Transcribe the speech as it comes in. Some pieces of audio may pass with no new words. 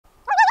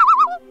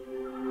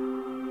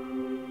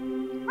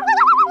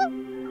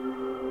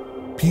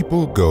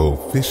People go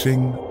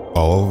fishing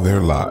all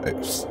their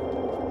lives,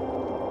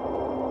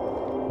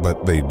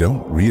 but they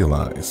don't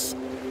realize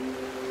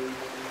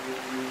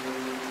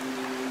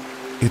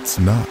it's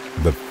not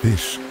the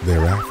fish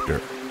they're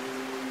after.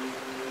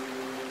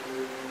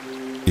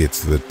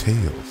 It's the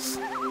tails.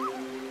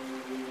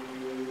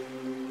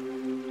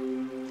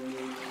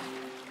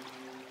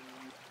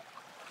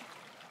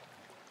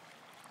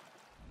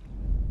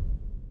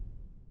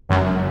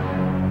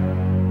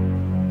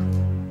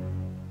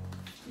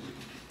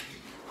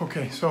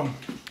 Okay, so,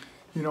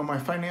 you know, my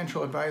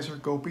financial advisor,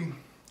 Gopi,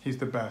 he's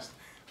the best.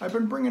 I've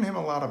been bringing him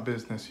a lot of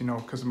business, you know,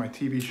 because of my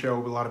TV show.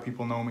 A lot of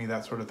people know me,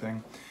 that sort of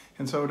thing.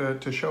 And so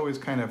to show his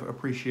kind of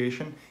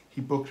appreciation,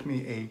 he booked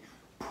me a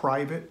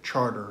private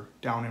charter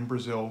down in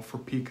Brazil for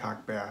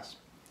Peacock Bass.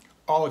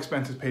 All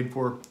expenses paid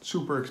for,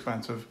 super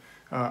expensive.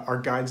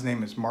 Our guide's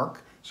name is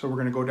Mark, so we're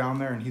going to go down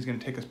there and he's going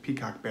to take us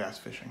Peacock Bass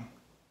fishing.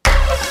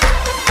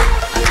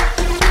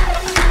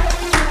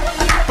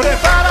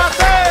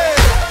 Prepárate!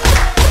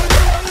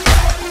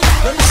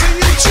 Let me see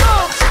you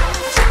jump!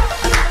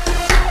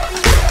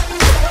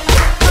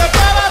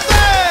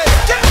 Prepárate!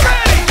 Get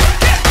ready!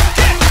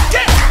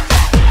 Get!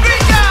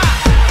 Venga!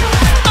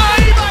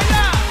 Ahí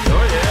vaya!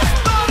 Oh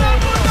yeah! Todo el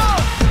mundo!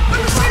 Let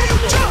me see you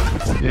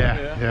jump!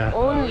 Yeah.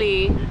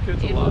 Only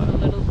it was a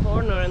little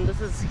corner and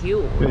this is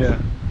huge. Yeah.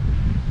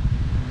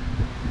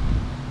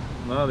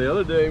 No, the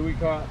other day we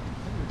caught,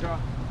 a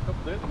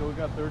couple days ago, we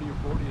got 30 or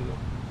 40 of them.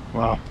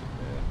 Wow.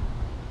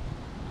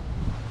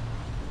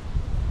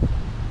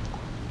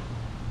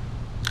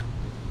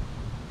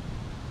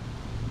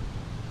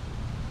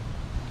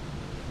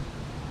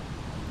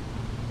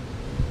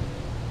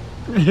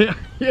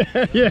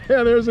 Yeah,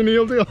 there's a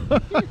Neal deal.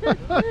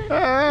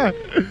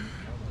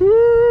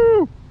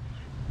 Woo!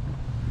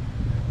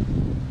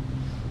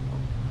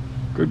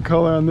 Good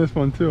color on this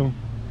one too.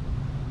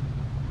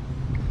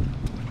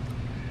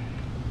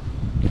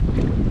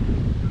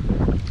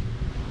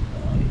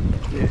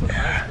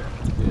 Yeah, a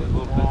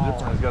little bit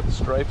different. It's got the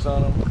stripes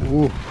on them.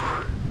 Ooh.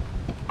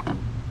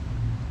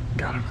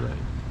 Got him.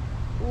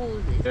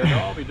 Ooh, Yeah, they'll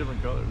all be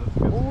different colors. That's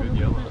good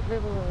yellow.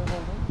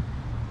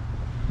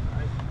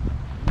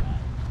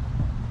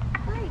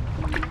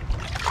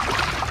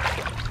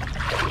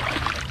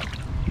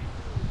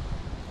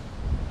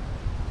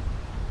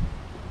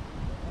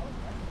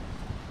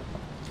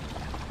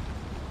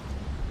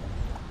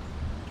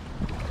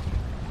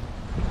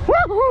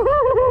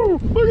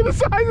 Look at the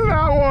size of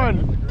that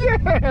one!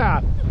 Yeah!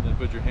 And then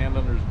put your hand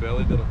under his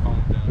belly, that'll calm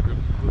him down. Grip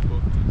both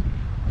of his.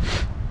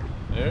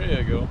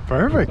 There you go.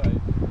 Perfect. Good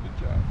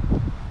job.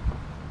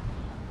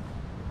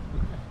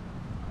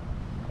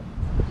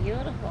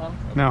 Beautiful.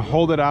 Now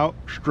hold it out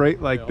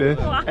straight like this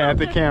at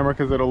the camera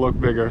because it'll look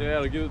bigger. Yeah,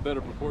 it'll give it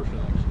better proportion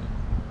actually.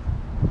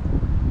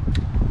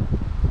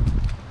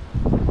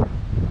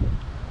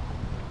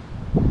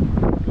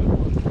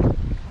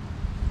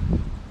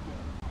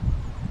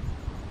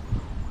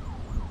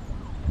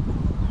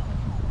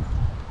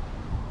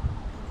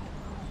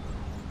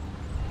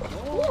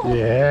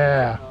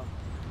 Yeah.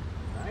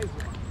 Nice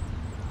one.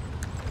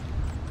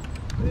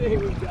 Hey,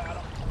 we got him.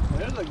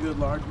 There's a good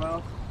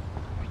largemouth.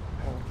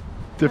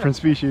 Different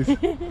species. These are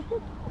the they're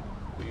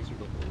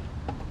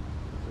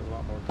a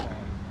lot more common.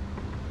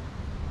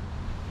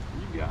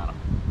 You got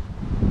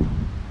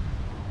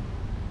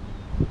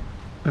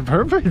them.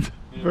 Perfect.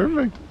 Yeah.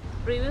 Perfect.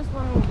 Previous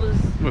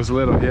one Was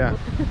little, yeah.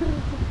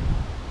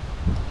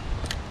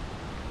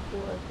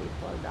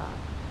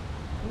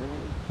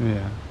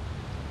 Yeah.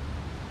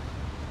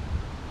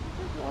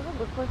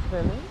 Good for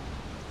swimming.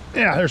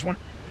 Yeah, there's one.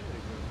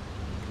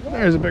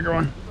 There's a bigger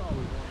one.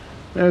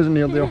 There's a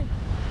Neal deal.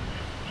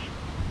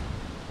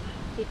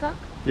 Peacock?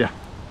 Yeah.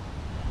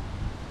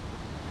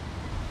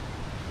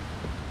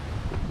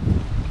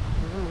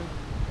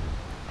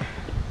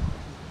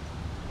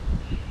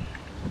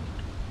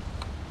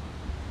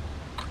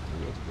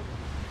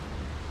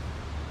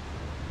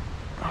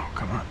 Oh,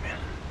 come on, man.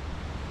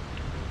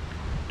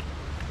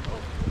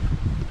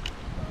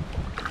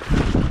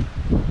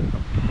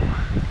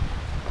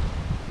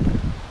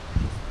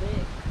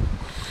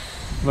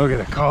 Look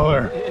at the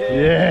color.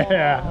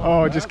 Yeah.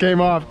 Oh, it just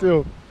came off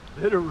too.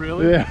 Did it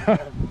really? Yeah. Oh,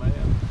 man.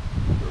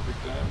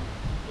 Perfect time.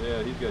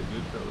 Yeah, he's got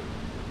good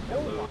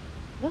color.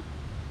 Look.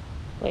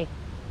 Wait.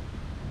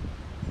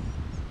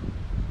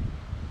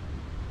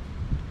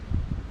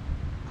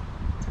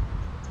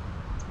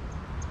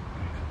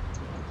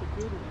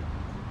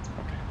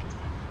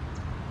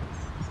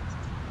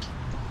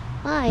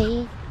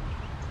 Bye.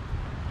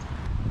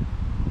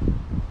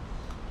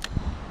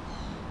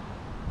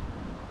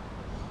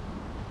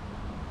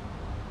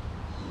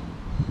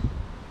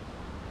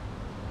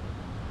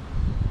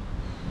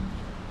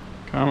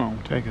 Come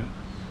on, take it.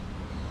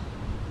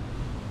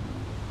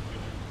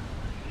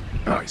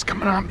 Oh, he's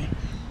coming on me.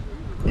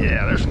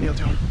 Yeah, there's a Neal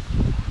deal.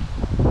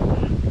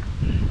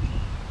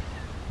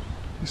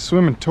 He's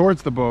swimming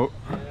towards the boat.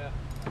 Yeah.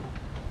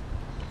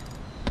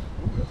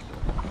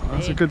 Oh,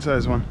 that's a good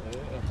sized one.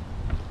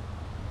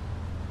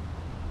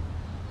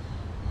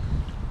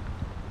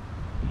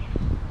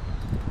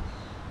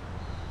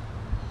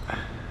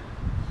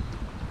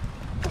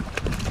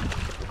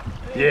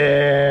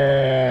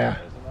 Yeah.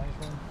 That's a nice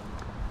one.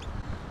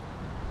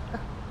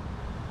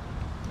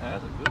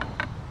 That's a good one.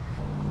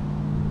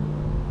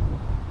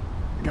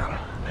 Got him.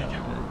 Thank you.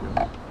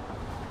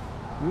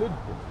 Good.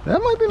 That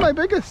might be my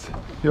biggest.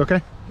 You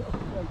okay?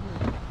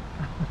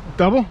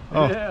 Double?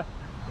 Oh. Yeah.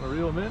 Wanna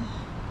reel him in?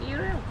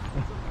 You're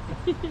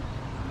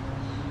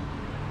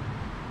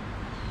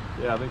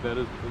Yeah, I think that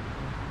is big.